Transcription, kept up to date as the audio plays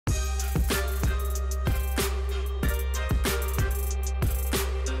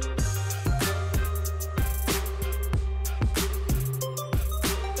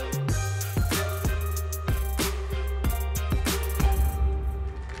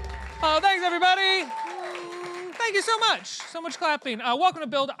Thanks, everybody. Thank you so much. So much clapping. Welcome to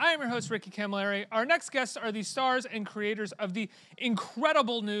Build. I am your host, Ricky Camilleri. Our next guests are the stars and creators of the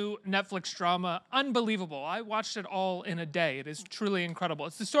incredible new Netflix drama, Unbelievable. I watched it all in a day. It is truly incredible.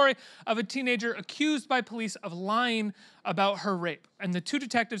 It's the story of a teenager accused by police of lying about her rape, and the two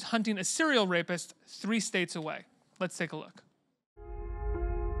detectives hunting a serial rapist 3 states away. Let's take a look.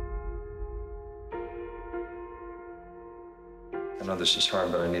 I know this is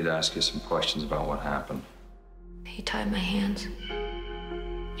hard, but I need to ask you some questions about what happened. He tied my hands.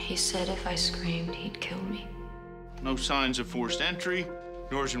 He said if I screamed, he'd kill me. No signs of forced entry.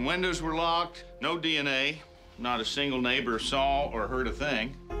 Doors and windows were locked. No DNA. Not a single neighbor saw or heard a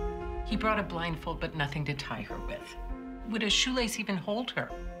thing. He brought a blindfold, but nothing to tie her with. Would a shoelace even hold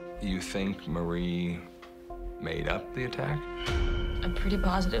her? You think Marie made up the attack? I'm pretty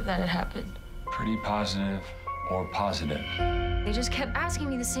positive that it happened. Pretty positive or positive? They just kept asking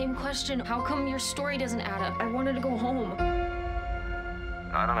me the same question. How come your story doesn't add up? I wanted to go home.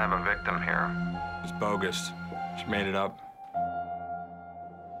 I don't have a victim here. It's bogus. She made it up.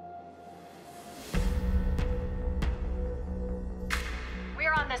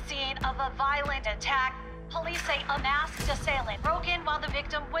 We're on the scene of a violent attack. Police say a masked assailant broke in while the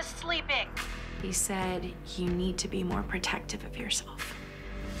victim was sleeping. He said you need to be more protective of yourself.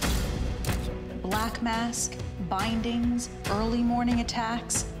 Black mask, bindings, early morning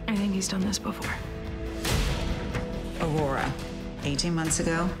attacks. I think he's done this before. Aurora, 18 months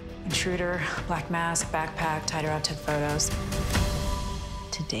ago. Intruder, black mask, backpack, tied her out, took photos.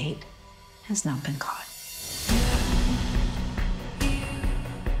 To date, has not been caught.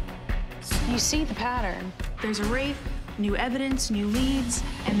 You see the pattern. There's a rape, new evidence, new leads,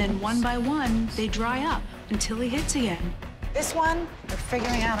 and then one by one, they dry up until he hits again. This one, we're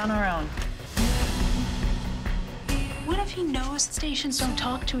figuring out on our own. What if he knows stations don't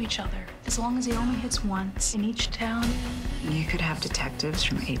talk to each other, as long as he only hits once in each town? You could have detectives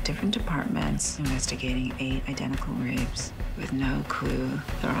from 8 different departments investigating 8 identical rapes with no clue.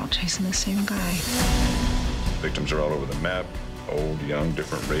 They're all chasing the same guy. Victims are all over the map, old, young,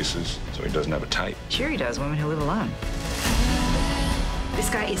 different races, so he doesn't have a type. Sure he does, women who live alone. This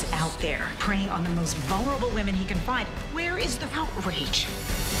guy is out there, preying on the most vulnerable women he can find. Where is the outrage?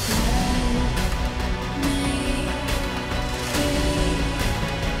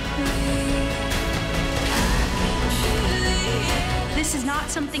 This is not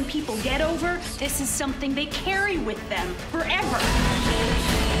something people get over. This is something they carry with them forever.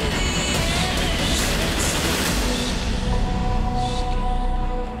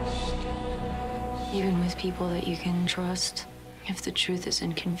 Even with people that you can trust, if the truth is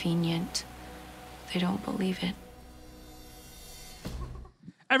inconvenient, they don't believe it.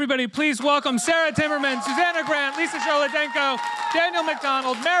 Everybody, please welcome Sarah Timberman, Susannah Grant, Lisa Cholodenko, Danielle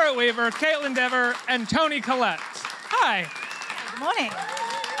Macdonald, Merritt Wever, Kaitlyn Dever, and Toni Collette. Hi. Good morning.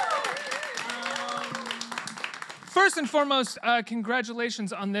 First and foremost,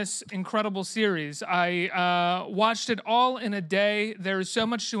 congratulations on this incredible series. I watched it all in a day. There is so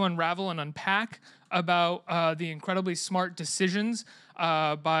much to unravel and unpack about the incredibly smart decisions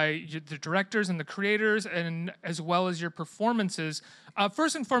by the directors and the creators, and as well as your performances.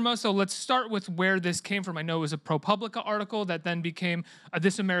 First and foremost, though, let's start with where this came from. I know it was a ProPublica article that then became a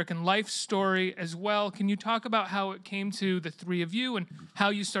This American Life story as well. Can you talk about how it came to the 3 of you and how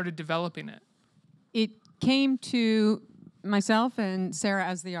you started developing it? It came to myself and Sarah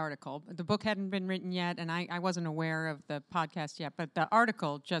as the article. The book hadn't been written yet, and I wasn't aware of the podcast yet, but the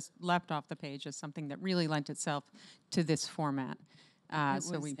article just leapt off the page as something that really lent itself to this format.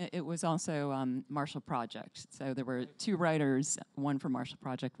 It was also Marshall Project. So there were 2 writers, one for Marshall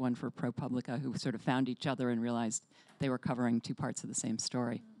Project, one for ProPublica, who sort of found each other and realized they were covering 2 parts of the same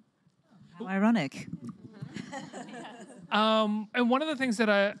story. How ironic. And one of the things that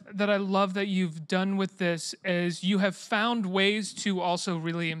I love that you've done with this is you have found ways to also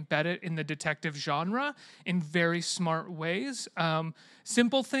really embed it in the detective genre in very smart ways.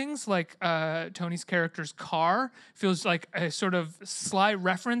 Simple things like Toni's character's car feels like a sort of sly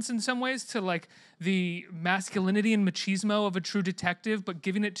reference in some ways to like the masculinity and machismo of a true detective, but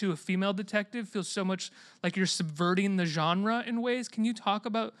giving it to a female detective feels so much like you're subverting the genre in ways. Can you talk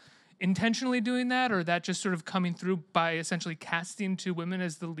about intentionally doing that, or that just sort of coming through by essentially casting 2 women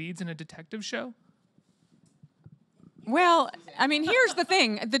as the leads in a detective show? Well, I mean, here's the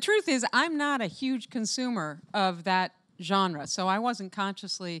thing. The truth is, I'm not a huge consumer of that genre, so I wasn't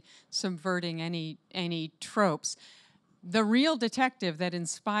consciously subverting any tropes. The real detective that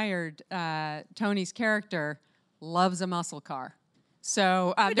inspired Toni's character loves a muscle car.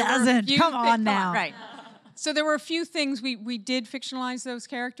 So who doesn't? Come on now. Right. So there were a few things we did fictionalize those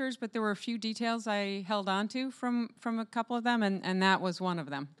characters, but there were a few details I held on to from a couple of them, and that was one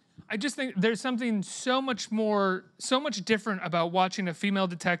of them. I just think there's something so much different about watching a female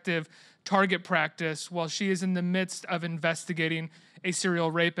detective target practice while she is in the midst of investigating a serial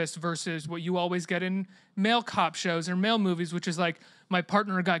rapist versus what you always get in male cop shows or male movies, which is like, my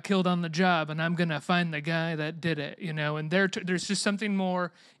partner got killed on the job and I'm gonna find the guy that did it, you know? And there's just something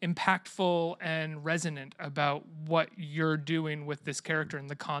more impactful and resonant about what you're doing with this character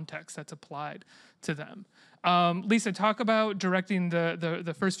and the context that's applied to them. Lisa, talk about directing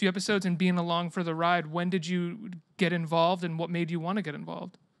the first few episodes and being along for the ride. When did you get involved and what made you want to get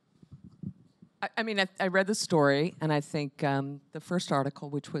involved? I mean, I read the story, and I think the first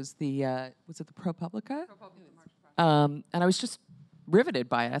article, which was was it the ProPublica? And I was just riveted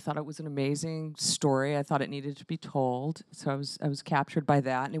by it. I thought it was an amazing story. I thought it needed to be told, so I was captured by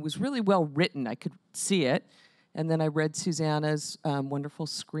that, and it was really well written. I could see it. And then I read Susannah's wonderful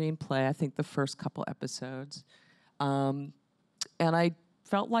screenplay, I think the first couple episodes. And I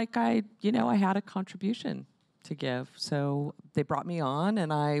felt like I had a contribution to give. So they brought me on,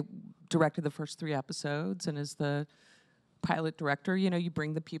 and I directed the first 3 episodes. And as the pilot director, you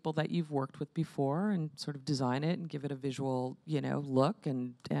bring the people that you've worked with before and sort of design it and give it a visual, look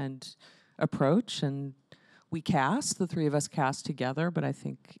and approach. And we the 3 of us cast together, but I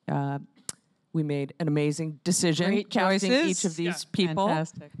think we made an amazing decision casting each of these people.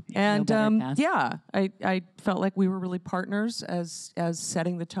 Fantastic. And I felt like we were really partners as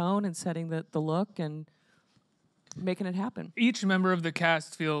setting the tone and setting the look and making it happen. Each member of the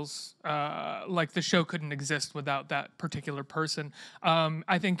cast feels like the show couldn't exist without that particular person.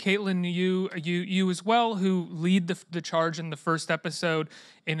 I think Kaitlyn, you as well, who lead the charge in the first episode,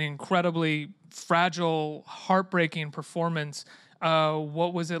 an incredibly fragile, heartbreaking performance.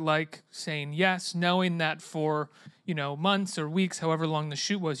 What was it like saying yes, knowing that for months or weeks, however long the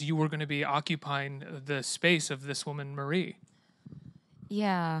shoot was, you were going to be occupying the space of this woman, Marie?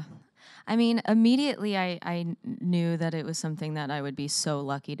 Yeah. I mean, immediately I knew that it was something that I would be so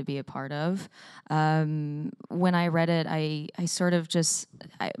lucky to be a part of. When I read it, I sort of just,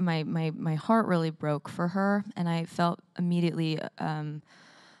 my heart really broke for her, and I felt immediately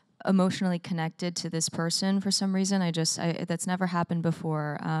emotionally connected to this person for some reason. That's never happened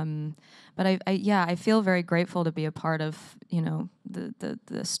before. But I feel very grateful to be a part of,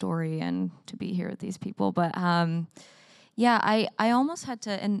 the story and to be here with these people. But I almost had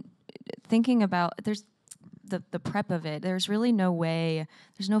to, and thinking about there's the prep of it, there's really no way,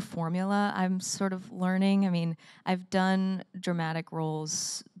 there's no formula. I'm sort of learning. I mean, I've done dramatic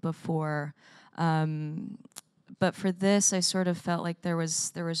roles before, but for this, I sort of felt like there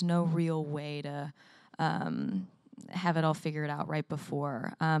was no real way to have it all figured out right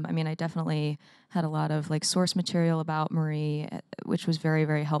before. I mean, I definitely had a lot of source material about Marie, which was very,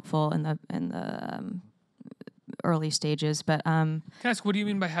 very helpful in the early stages. But Can I ask, what do you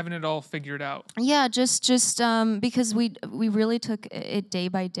mean by having it all figured out? Yeah, just because we really took it day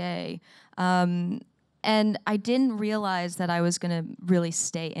by day. And I didn't realize that I was going to really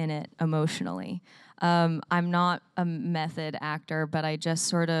stay in it emotionally. I'm not a method actor, but I just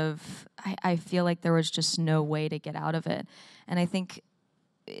sort of, I feel like there was just no way to get out of it. And I think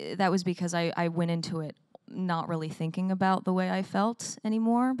that was because I went into it not really thinking about the way I felt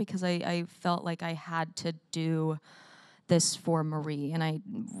anymore, because I felt like I had to do this for Marie, and I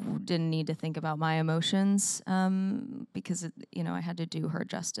didn't need to think about my emotions because I had to do her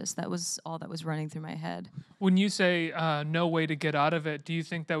justice. That was all that was running through my head. When you say no way to get out of it, do you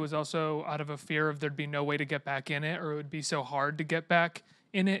think that was also out of a fear of there'd be no way to get back in it, or it would be so hard to get back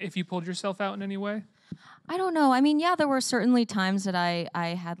in it if you pulled yourself out in any way? I don't know. I mean, yeah, there were certainly times that I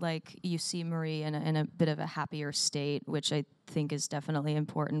had, you see Marie in a bit of a happier state, which I think is definitely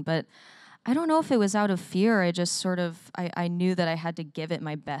important. But I don't know if it was out of fear. I just sort of, I knew that I had to give it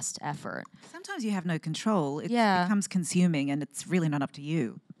my best effort. Sometimes you have no control. It becomes consuming, and it's really not up to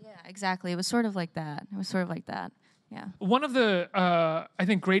you. Yeah, exactly. It was sort of like that. Yeah. One of the, I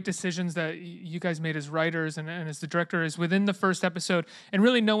think, great decisions that you guys made as writers and as the director is within the first episode, and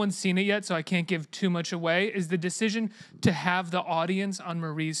really no one's seen it yet, so I can't give too much away, is the decision to have the audience on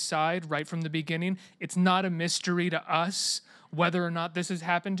Marie's side right from the beginning. It's not a mystery to us whether or not this has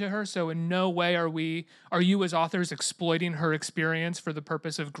happened to her, so in no way are you as authors exploiting her experience for the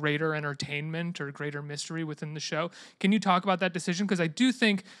purpose of greater entertainment or greater mystery within the show. Can you talk about that decision? Because I do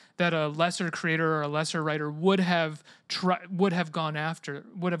think that a lesser creator or a lesser writer would have gone after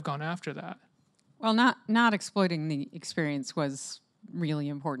that. Well, not exploiting the experience was really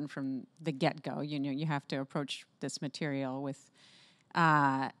important from the get-go. You have to approach this material with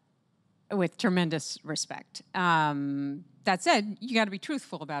with tremendous respect. That said, you got to be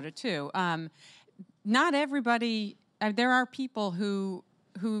truthful about it too. Not everybody. There are people who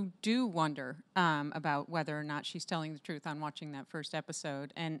do wonder about whether or not she's telling the truth on watching that first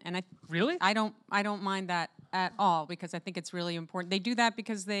episode, and I really I don't mind that at all, because I think it's really important. They do that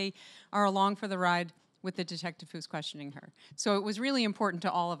because they are along for the ride with the detective who's questioning her. So it was really important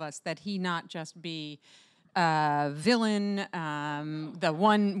to all of us that he not just be villain, the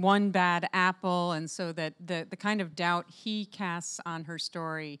one bad apple, and so that the kind of doubt he casts on her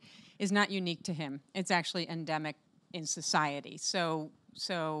story is not unique to him. It's actually endemic in society. So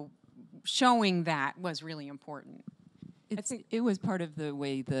showing that was really important. I think it was part of the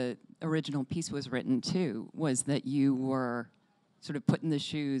way the original piece was written too, was that you were sort of put in the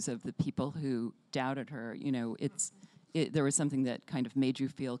shoes of the people who doubted her. You know, there was something that kind of made you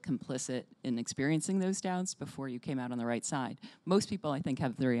feel complicit in experiencing those doubts before you came out on the right side. Most people, I think,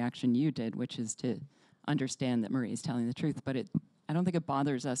 have the reaction you did, which is to understand that Marie is telling the truth. But I don't think it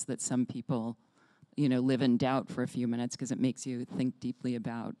bothers us that some people, you know, live in doubt for a few minutes, because it makes you think deeply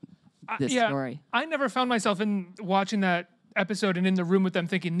about this story. I never found myself in watching that episode and in the room with them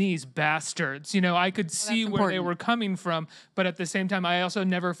thinking, these bastards. You know, I could see where they were coming from, but at the same time, I also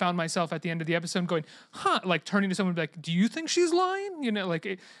never found myself at the end of the episode going, like turning to someone and be like, do you think she's lying? You know,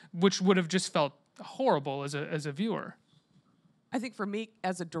 like, which would have just felt horrible as a viewer. I think for me,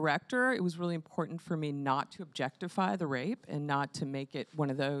 as a director, it was really important for me not to objectify the rape and not to make it one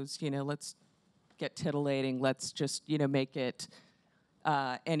of those, you know, let's get titillating, let's just, you know, make it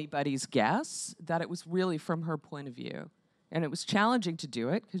anybody's guess, that it was really from her point of view. And it was challenging to do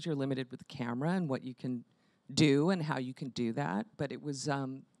it because you're limited with the camera and what you can do and how you can do that. But it was,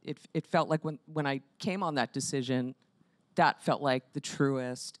 it felt like when I came on that decision, that felt like the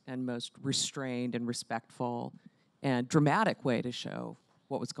truest and most restrained and respectful and dramatic way to show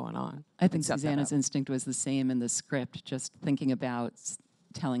what was going on. I think Susannah's instinct was the same in the script, just thinking about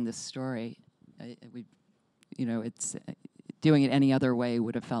telling this story. You know, it's doing it any other way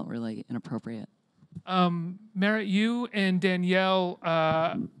would have felt really inappropriate. Merritt, you and Danielle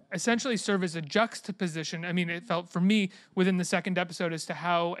essentially serve as a juxtaposition. I mean, it felt for me within the second episode as to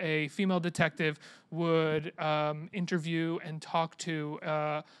how a female detective would interview and talk to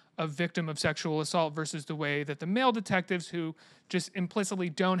a victim of sexual assault versus the way that the male detectives, who just implicitly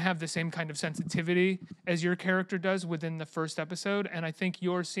don't have the same kind of sensitivity as your character does within the first episode. And I think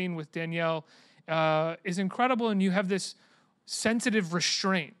your scene with Danielle is incredible, and you have this sensitive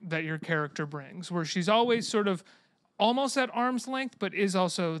restraint that your character brings, where she's always sort of almost at arm's length, but is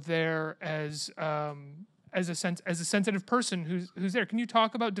also there as a sensitive person who's there. Can you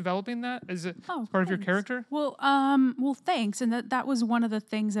talk about developing that as part of your character? Well, thanks. And that was one of the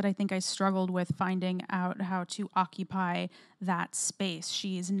things that I think I struggled with, finding out how to occupy that space.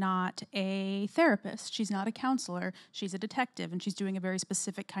 She's not a therapist. She's not a counselor. She's a detective, and she's doing a very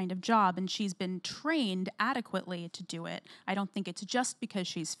specific kind of job, and she's been trained adequately to do it. I don't think it's just because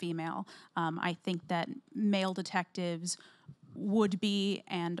she's female. I think that male detectives would be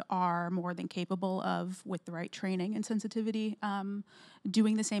and are more than capable of, with the right training and sensitivity,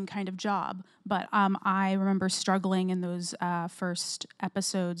 doing the same kind of job. But I remember struggling in those first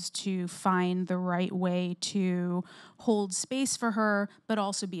episodes to find the right way to hold space for her, but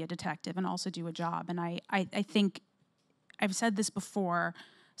also be a detective and also do a job. And I think I've said this before,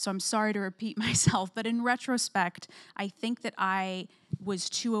 so I'm sorry to repeat myself, but in retrospect, I think that I was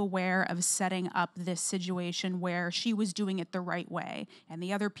too aware of setting up this situation where she was doing it the right way and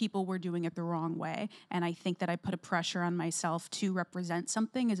the other people were doing it the wrong way. And I think that I put a pressure on myself to represent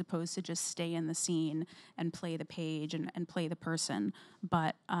something as opposed to just stay in the scene and play the page and play the person.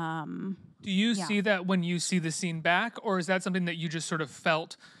 But do you see that when you see the scene back, or is that something that you just sort of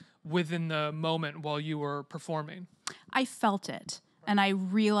felt within the moment while you were performing? I felt it. And I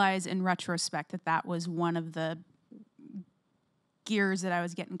realize in retrospect that was one of the gears that I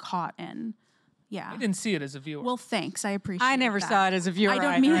was getting caught in. Yeah. I didn't see it as a viewer. Well, thanks. I appreciate I never that. saw it as a viewer. I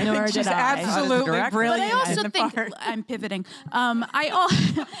don't mean Nor did I. Absolutely brilliant. But I also think I'm pivoting.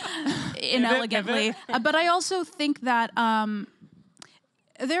 Inelegantly. But I also think that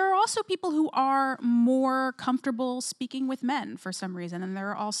there are also people who are more comfortable speaking with men for some reason, and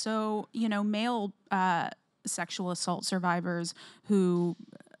there are also, you know, male sexual assault survivors who,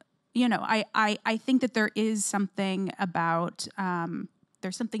 you know, I think that there is something about,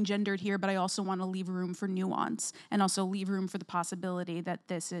 there's something gendered here, but I also want to leave room for nuance and also leave room for the possibility that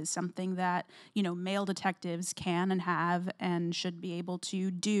this is something that, you know, male detectives can and have and should be able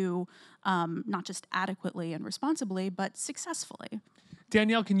to do, not just adequately and responsibly, but successfully.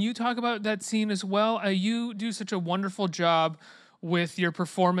 Danielle, can you talk about that scene as well? You do such a wonderful job with your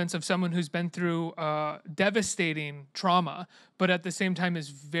performance of someone who's been through devastating trauma, but at the same time is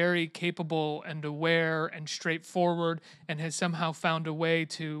very capable and aware and straightforward and has somehow found a way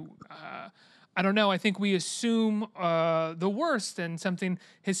to, I don't know, I think we assume the worst and something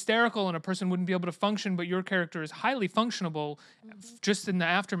hysterical and a person wouldn't be able to function, but your character is highly functionable just in the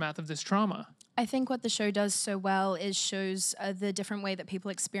aftermath of this trauma. I think what the show does so well is shows the different way that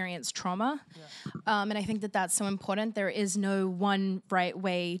people experience trauma. And I think that that's so important. There is no one right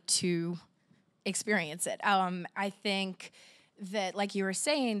way to experience it. I think that, like you were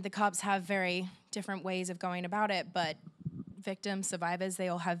saying, the cops have very different ways of going about it, but victims, survivors, they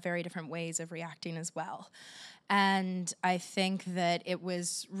all have very different ways of reacting as well. And I think that it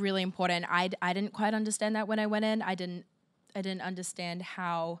was really important. I didn't quite understand that when I went in. I didn't understand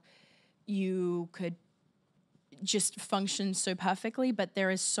how you could just function so perfectly, but there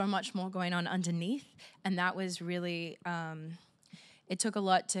is so much more going on underneath, and that was really, it took a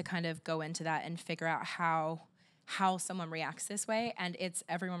lot to kind of go into that and figure out how someone reacts this way, and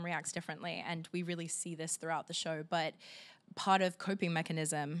everyone reacts differently, and we really see this throughout the show, but part of coping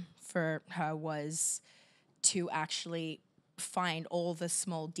mechanism for her was to actually find all the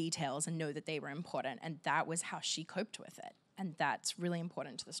small details and know that they were important, and that was how she coped with it. And that's really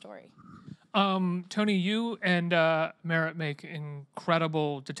important to the story. Toni, you and Merritt make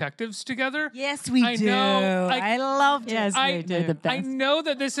incredible detectives together. Yes, we do. I loved it. Yes, they did the best. I know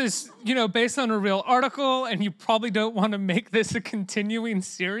that this is, based on a real article, and you probably don't want to make this a continuing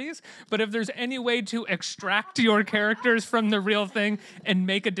series, but if there's any way to extract your characters from the real thing and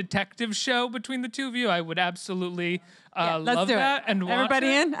make a detective show between the two of you, I would absolutely love that. And everybody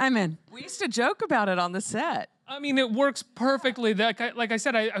in? I'm in. We used to joke about it on the set. I mean, it works perfectly. Like I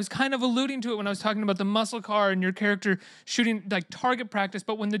said, I was kind of alluding to it when I was talking about the muscle car and your character shooting like target practice.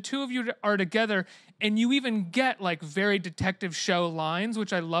 But when the two of you are together and you even get like very detective show lines,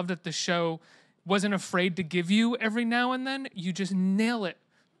 which I love that the show wasn't afraid to give you every now and then, you just nail it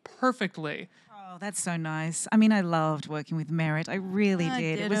perfectly. Oh, that's so nice. I mean, I loved working with Merritt. I really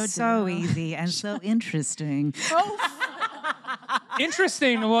did. It was so easy and so interesting.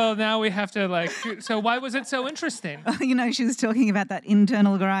 Interesting. Well, now we have to so why was it so interesting? She was talking about that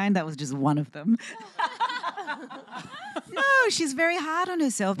internal grind. That was just one of them. No, she's very hard on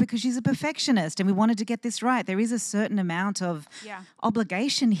herself because she's a perfectionist and we wanted to get this right. There is a certain amount of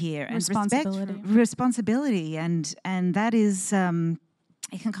obligation here and responsibility and that is,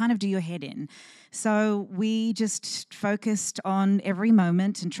 it can kind of do your head in. So we just focused on every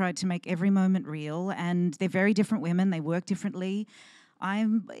moment and tried to make every moment real. And they're very different women. They work differently.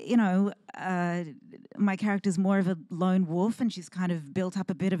 I'm, my character's more of a lone wolf and she's kind of built up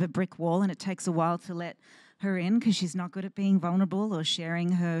a bit of a brick wall and it takes a while to let her in because she's not good at being vulnerable or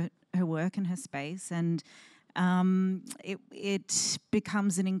sharing her work and her space. And it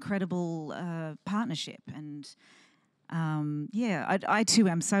becomes an incredible partnership. And I too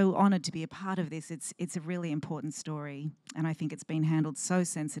am so honoured to be a part of this. It's a really important story, and I think it's been handled so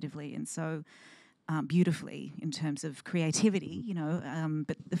sensitively and so beautifully in terms of creativity,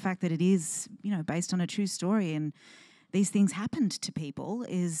 but the fact that it is, based on a true story and these things happened to people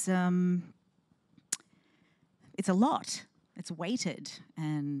is, it's a lot. It's weighted,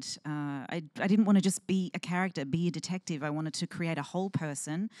 and I didn't want to just be a character, be a detective. I wanted to create a whole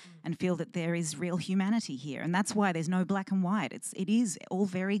person and feel that there is real humanity here, and that's why there's no black and white. It is all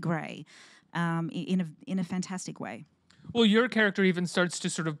very grey, in a fantastic way. Well, your character even starts to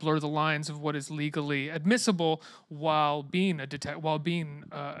sort of blur the lines of what is legally admissible while being a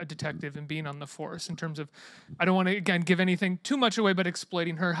detective and being on the force. In terms of, I don't want to again give anything too much away, but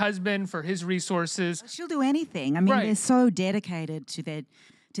exploiting her husband for his resources. She'll do anything. I mean, they're so dedicated to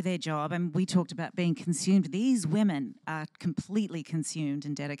their job, and we talked about being consumed. These women are completely consumed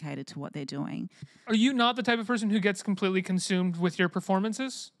and dedicated to what they're doing. Are you not the type of person who gets completely consumed with your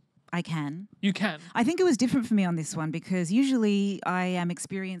performances? I can. You can. I think it was different for me on this one because usually I am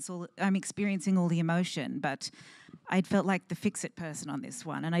experiencing all the emotion, but I'd felt like the fix-it person on this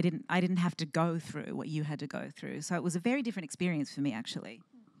one, and I didn't have to go through what you had to go through. So it was a very different experience for me, actually.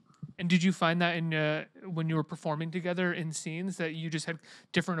 And did you find that in when you were performing together in scenes that you just had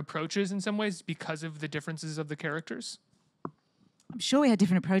different approaches in some ways because of the differences of the characters? I'm sure we had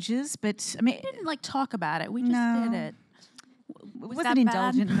different approaches, but I mean, we didn't talk about it. We just did it. Was wasn't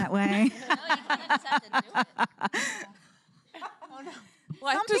indulgent in that way.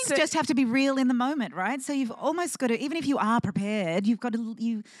 Well, some things just have to be real in the moment, right? So you've almost got to, even if you are prepared, you've got to,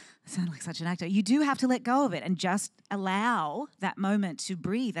 you sound like such an actor, you do have to let go of it and just allow that moment to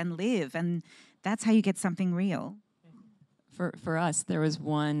breathe and live. And that's how you get something real. For us, there was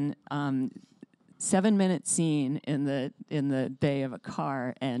one 7-minute scene in the bay of a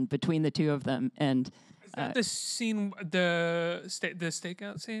car, and between the two of them, and is that the scene, the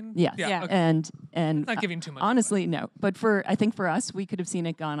stakeout scene? Yes. Yeah. Okay. And not giving too much. Honestly, no. But I think for us, we could have seen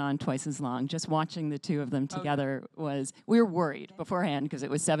it gone on twice as long. Just watching the two of them together we were worried beforehand because it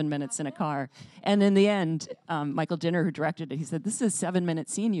was 7 minutes in a car. And in the end, Michael Dinner, who directed it, he said, "This is a 7-minute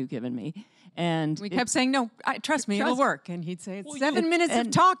scene you've given me." And we kept saying, "No, trust me, it'll work." And he'd say, "It's 7 minutes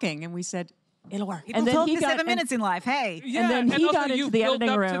of talking," and we said, "It'll work." People talk for 7 minutes in life. Hey, yeah, and then he also got into the built editing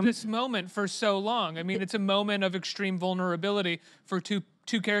up room to this moment for so long. I mean, it's a moment of extreme vulnerability for two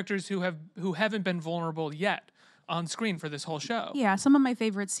characters who haven't been vulnerable yet on screen for this whole show. Yeah, some of my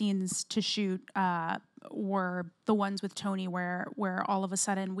favorite scenes to shoot were the ones with Toni, where all of a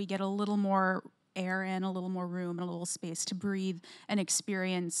sudden we get a little more air in, a little more room, and a little space to breathe and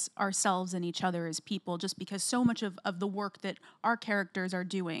experience ourselves and each other as people, just because so much of the work that our characters are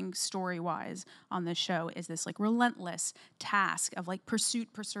doing story-wise on this show is this like relentless task of like pursuit,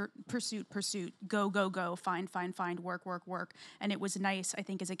 go, find, work. And it was nice, I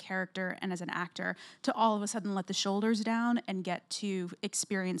think, as a character and as an actor to all of a sudden let the shoulders down and get to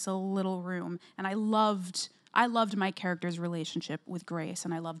experience a little room. And I loved my character's relationship with Grace,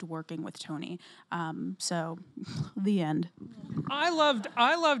 and I loved working with Toni. So, the end. I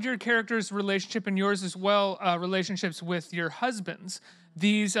loved your character's relationship and yours as well. Relationships with your husbands.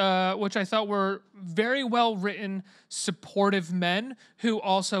 These, which I thought were very well written, supportive men who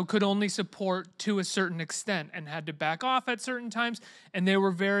also could only support to a certain extent and had to back off at certain times. And they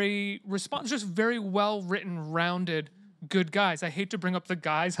were just very well written, rounded. Good guys. I hate to bring up the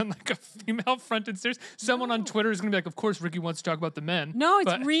guys on like a female fronted series. Someone on Twitter is going to be like, of course Ricky wants to talk about the men. No,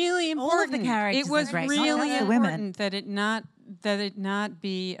 it's really important. All of the characters. It was really important that it not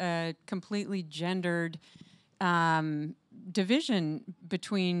be a completely gendered division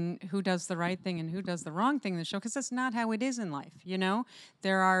between who does the right thing and who does the wrong thing in the show, because that's not how it is in life. You know,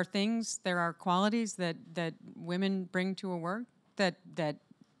 there are qualities that women bring to a work that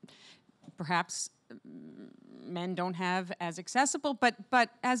perhaps men don't have as accessible, but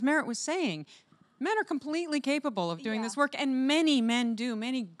as Merritt was saying, men are completely capable of doing this work, and many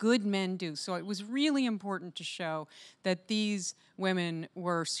good men do. So it was really important to show that these women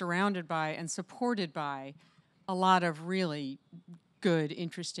were surrounded by and supported by a lot of really good,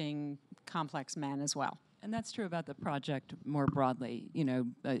 interesting, complex men as well. And that's true about the project more broadly. You know,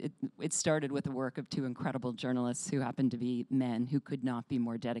 it started with the work of two incredible journalists who happened to be men who could not be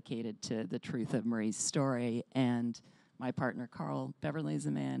more dedicated to the truth of Marie's story. And my partner, Carl Beverly, is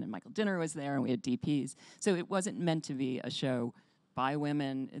a man, and Michael Dinner was there, and we had DPs. So it wasn't meant to be a show by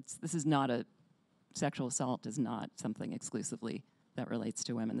women. Sexual assault is not something exclusively that relates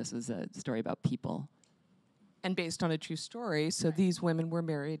to women. This was a story about people. And based on a true story, so these women were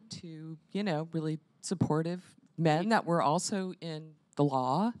married to, really supportive men that were also in the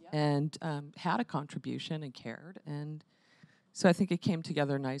law and had a contribution and cared. And so I think it came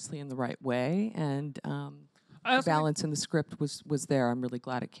together nicely in the right way. And the balance in the script was there. I'm really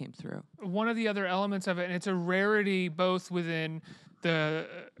glad it came through. One of the other elements of it, and it's a rarity both within the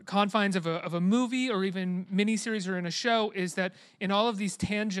confines of a movie or even miniseries or in a show, is that in all of these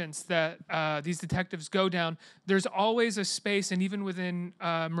tangents that these detectives go down, there's always a space, and even within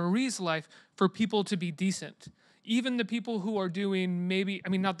Marie's life, for people to be decent. Even the people who are doing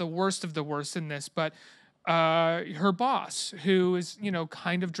not the worst of the worst in this, but her boss, who is,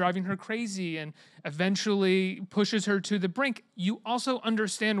 kind of driving her crazy and eventually pushes her to the brink. You also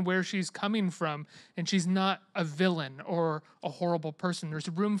understand where she's coming from, and she's not a villain or a horrible person. There's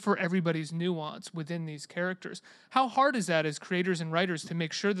room for everybody's nuance within these characters. How hard is that as creators and writers to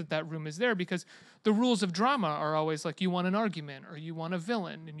make sure that room is there? Because the rules of drama are always like, you want an argument or you want a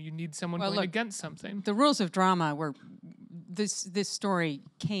villain and you need someone going against something. The rules of drama were, this story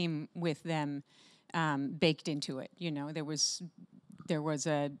came with them baked into it. There was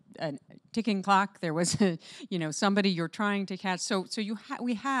a ticking clock. There was somebody you're trying to catch. So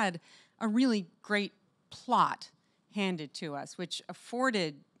we had a really great plot handed to us, which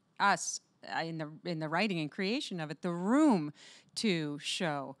afforded us in the writing and creation of it the room to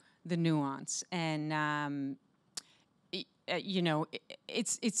show the nuance. And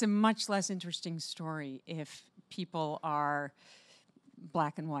it's a much less interesting story if people are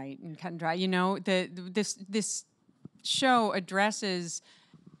black and white and cut and dry. This show addresses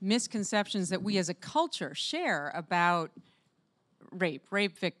misconceptions that we as a culture share about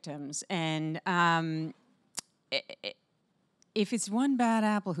rape victims, and if it's one bad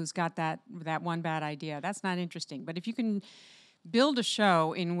apple who's got that one bad idea, that's not interesting. But if you can build a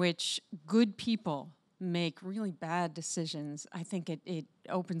show in which good people make really bad decisions, I think it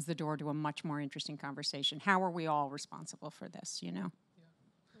opens the door to a much more interesting conversation. How are we all responsible for this, you know?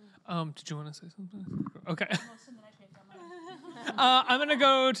 Did you want to say something? Okay. I'm going to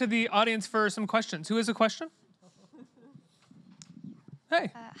go to the audience for some questions. Who has a question?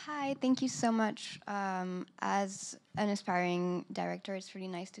 Hey. Hi, thank you so much. As an aspiring director, it's really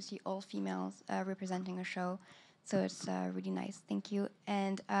nice to see all females representing a show. So it's really nice. Thank you.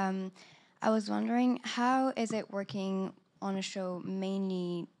 And I was wondering, how is it working on a show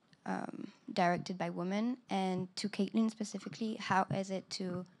mainly directed by women? And to Kaitlyn specifically, how is it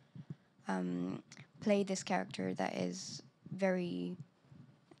to play this character that is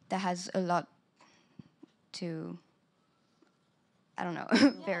that has a lot to, I don't know,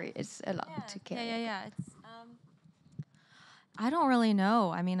 it's a lot to carry. Yeah. It's, I don't really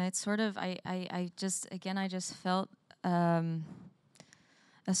know. I mean, it's sort of, I just felt a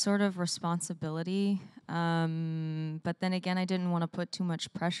sort of responsibility. But then again, I didn't want to put too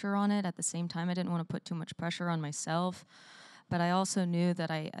much pressure on it. At the same time, I didn't want to put too much pressure on myself. But I also knew that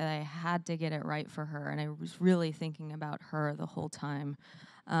I had to get it right for her, and I was really thinking about her the whole time.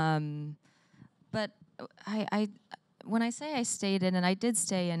 But when I say I stayed in it, I did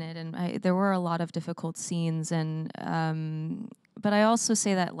stay in it, and there were a lot of difficult scenes, and but I also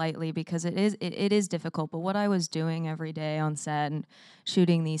say that lightly because it is difficult. But what I was doing every day on set and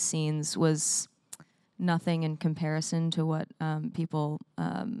shooting these scenes was nothing in comparison to what people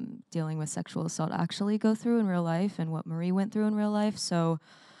dealing with sexual assault actually go through in real life and what Marie went through in real life. So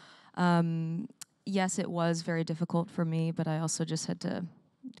yes, it was very difficult for me, but I also just had to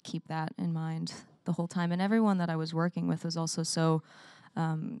keep that in mind the whole time. And everyone that I was working with was also so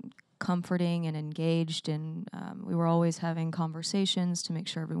comforting and engaged, and we were always having conversations to make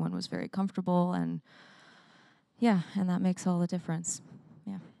sure everyone was very comfortable, and and that makes all the difference.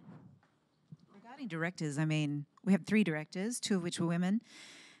 Yeah. Regarding directors, I mean, we have 3 directors, 2 of which were women.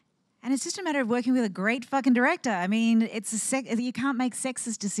 And it's just a matter of working with a great fucking director. I mean, you can't make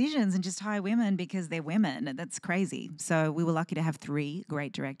sexist decisions and just hire women because they're women. That's crazy. So we were lucky to have 3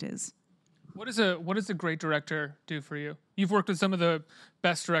 great directors. What does a great director do for you? You've worked with some of the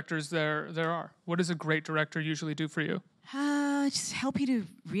best directors there are. What does a great director usually do for you? Just help you to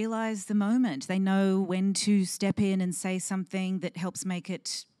realize the moment. They know when to step in and say something that helps make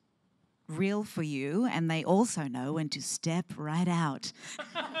it real for you, and they also know when to step right out.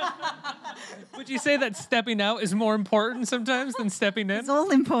 Would you say that stepping out is more important sometimes than stepping in? It's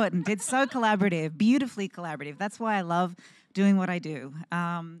all important. It's so collaborative, beautifully collaborative. That's why I love doing what I do.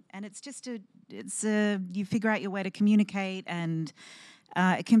 And it's just you figure out your way to communicate, and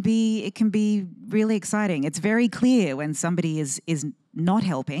it can be really exciting. It's very clear when somebody is not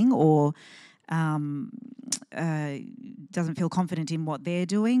helping or doesn't feel confident in what they're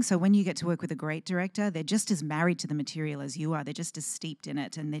doing. So when you get to work with a great director, they're just as married to the material as you are. They're just as steeped in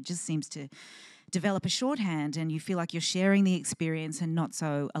it, and there just seems to develop a shorthand, and you feel like you're sharing the experience and not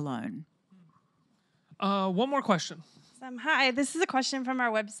so alone. One more question. Hi, this is a question from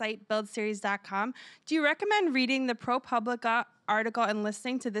our website, buildseries.com. Do you recommend reading the ProPublica article and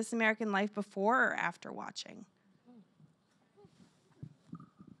listening to This American Life before or after watching?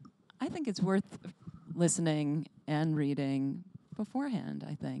 I think it's worth listening and reading beforehand,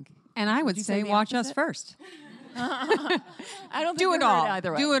 I think. And I would say watch us first. I don't think do it all.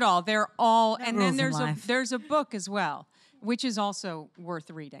 Either way. Do it all. They're all, No and rules then in there's a book as well, which is also worth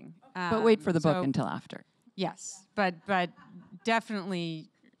reading. But wait for the book until after. Yes, but definitely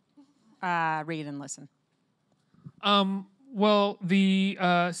read and listen. Well, the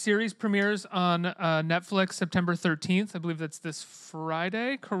series premieres on Netflix September 13th. I believe that's this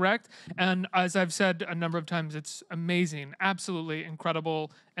Friday, correct? And as I've said a number of times, it's amazing, absolutely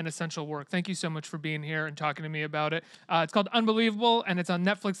incredible and essential work. Thank you so much for being here and talking to me about it. It's called Unbelievable, and it's on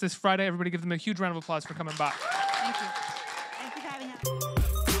Netflix this Friday. Everybody give them a huge round of applause for coming by. Thank you. Thank you for having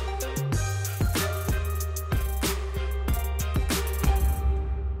us.